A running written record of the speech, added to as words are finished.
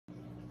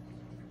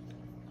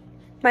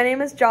My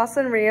name is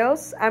Jhoseline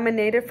Rios. I'm a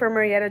native from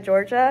Marietta,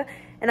 Georgia,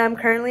 and I'm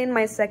currently in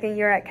my second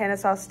year at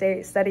Kennesaw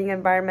State studying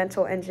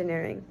environmental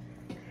engineering.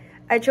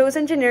 I chose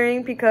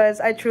engineering because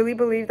I truly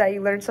believe that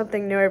you learn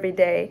something new every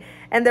day,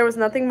 and there was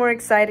nothing more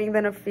exciting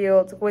than a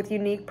field with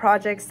unique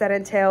projects that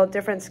entail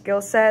different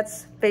skill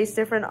sets, face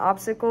different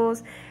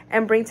obstacles,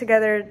 and bring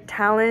together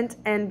talent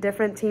and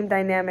different team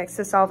dynamics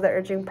to solve the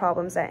urgent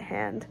problems at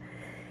hand.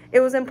 It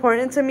was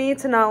important to me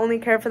to not only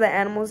care for the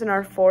animals in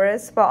our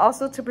forests, but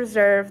also to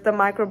preserve the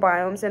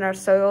microbiomes in our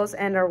soils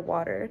and our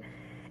water,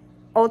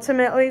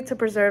 ultimately to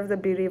preserve the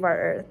beauty of our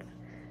earth.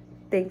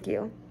 Thank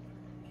you.